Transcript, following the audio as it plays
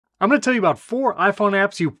I'm going to tell you about 4 iPhone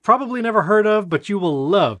apps you've probably never heard of, but you will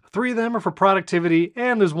love. 3 of them are for productivity,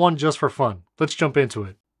 and there's 1 just for fun. Let's jump into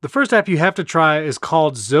it. The first app you have to try is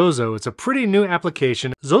called Zozo. It's a pretty new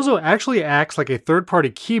application. Zozo actually acts like a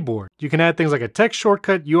third-party keyboard. You can add things like a text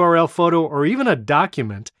shortcut, URL photo, or even a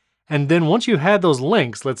document. And then once you had those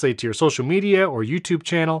links, let's say to your social media or YouTube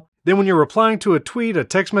channel, then when you're replying to a tweet, a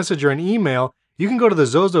text message, or an email, you can go to the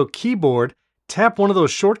Zozo keyboard, tap one of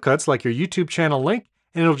those shortcuts like your YouTube channel link,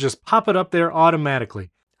 and it'll just pop it up there automatically.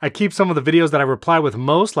 I keep some of the videos that I reply with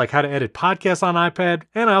most, like how to edit podcasts on iPad,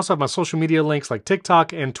 and I also have my social media links like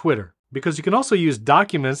TikTok and Twitter. Because you can also use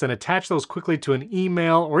documents and attach those quickly to an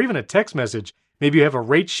email or even a text message. Maybe you have a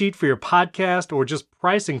rate sheet for your podcast or just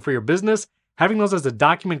pricing for your business. Having those as a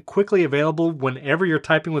document quickly available whenever you're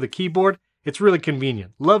typing with a keyboard, it's really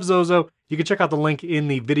convenient. Love Zozo. You can check out the link in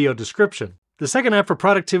the video description. The second app for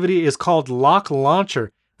productivity is called Lock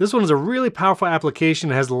Launcher. This one is a really powerful application.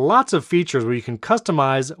 It has lots of features where you can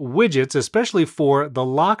customize widgets, especially for the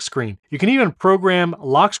lock screen. You can even program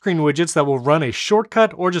lock screen widgets that will run a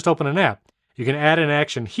shortcut or just open an app. You can add an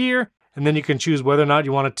action here, and then you can choose whether or not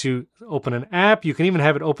you want it to open an app. You can even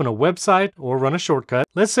have it open a website or run a shortcut.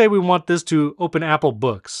 Let's say we want this to open Apple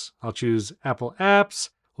Books. I'll choose Apple Apps.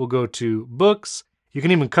 We'll go to Books. You can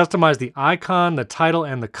even customize the icon, the title,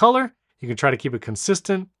 and the color. You can try to keep it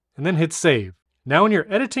consistent, and then hit Save. Now when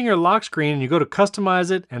you're editing your lock screen and you go to customize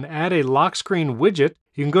it and add a lock screen widget,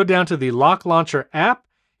 you can go down to the Lock Launcher app.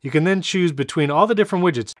 You can then choose between all the different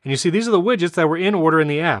widgets. And you see these are the widgets that were in order in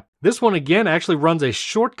the app. This one again actually runs a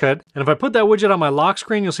shortcut. And if I put that widget on my lock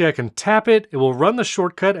screen, you'll see I can tap it. It will run the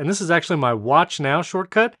shortcut. And this is actually my Watch Now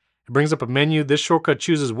shortcut. It brings up a menu. This shortcut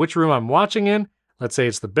chooses which room I'm watching in. Let's say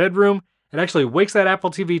it's the bedroom. It actually wakes that Apple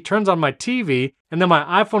TV, turns on my TV, and then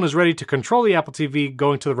my iPhone is ready to control the Apple TV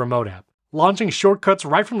going to the remote app. Launching shortcuts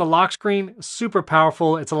right from the lock screen, super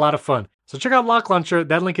powerful. It's a lot of fun. So check out Lock Launcher.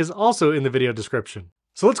 That link is also in the video description.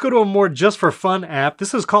 So let's go to a more just for fun app.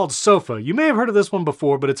 This is called Sofa. You may have heard of this one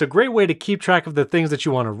before, but it's a great way to keep track of the things that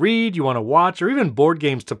you want to read, you want to watch, or even board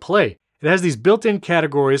games to play. It has these built-in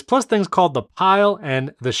categories, plus things called the pile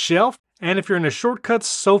and the shelf. And if you're into shortcuts,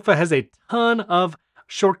 Sofa has a ton of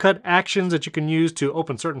shortcut actions that you can use to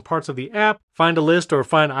open certain parts of the app, find a list or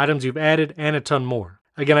find items you've added, and a ton more.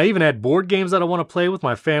 Again, I even add board games that I want to play with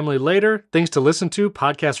my family later, things to listen to,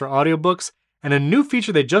 podcasts or audiobooks, and a new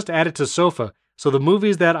feature they just added to Sofa. So the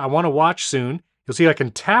movies that I want to watch soon, you'll see I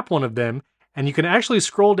can tap one of them, and you can actually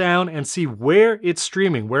scroll down and see where it's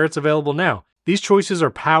streaming, where it's available now. These choices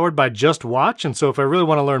are powered by Just Watch, and so if I really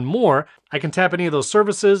want to learn more, I can tap any of those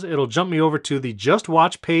services. It'll jump me over to the Just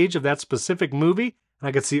Watch page of that specific movie, and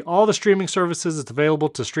I can see all the streaming services it's available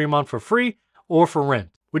to stream on for free or for rent.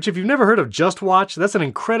 Which if you've never heard of Just Watch, that's an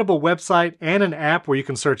incredible website and an app where you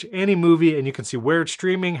can search any movie and you can see where it's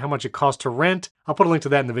streaming, how much it costs to rent. I'll put a link to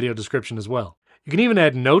that in the video description as well. You can even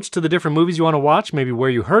add notes to the different movies you want to watch, maybe where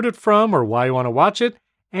you heard it from or why you want to watch it.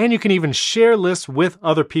 And you can even share lists with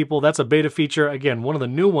other people. That's a beta feature. Again, one of the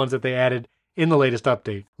new ones that they added in the latest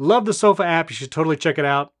update. Love the Sofa app. You should totally check it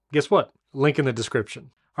out. Guess what? Link in the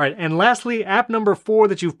description. All right, and lastly, app number 4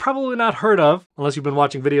 that you've probably not heard of, unless you've been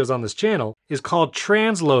watching videos on this channel, is called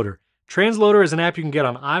Transloader. Transloader is an app you can get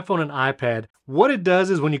on iPhone and iPad. What it does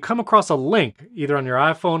is when you come across a link, either on your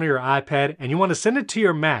iPhone or your iPad, and you want to send it to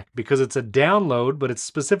your Mac because it's a download, but it's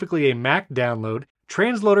specifically a Mac download,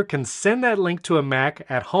 Transloader can send that link to a Mac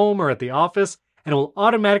at home or at the office, and it will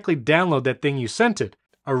automatically download that thing you sent it.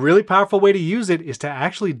 A really powerful way to use it is to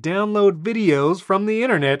actually download videos from the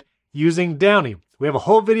internet using Downy. We have a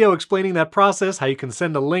whole video explaining that process, how you can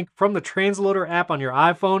send a link from the Transloader app on your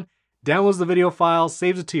iPhone, downloads the video file,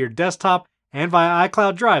 saves it to your desktop, and via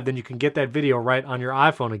iCloud Drive, then you can get that video right on your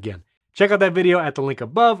iPhone again. Check out that video at the link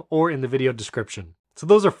above or in the video description. So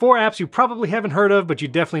those are 4 apps you probably haven't heard of, but you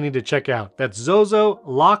definitely need to check out. That's Zozo,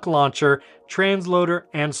 Lock Launcher, Transloader,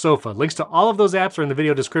 and Sofa. Links to all of those apps are in the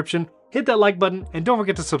video description. Hit that like button, and don't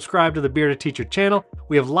forget to subscribe to the Bearded Teacher channel.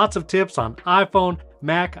 We have lots of tips on iPhone,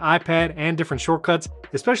 Mac, iPad, and different shortcuts,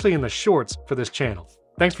 especially in the shorts for this channel.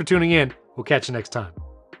 Thanks for tuning in. We'll catch you next time.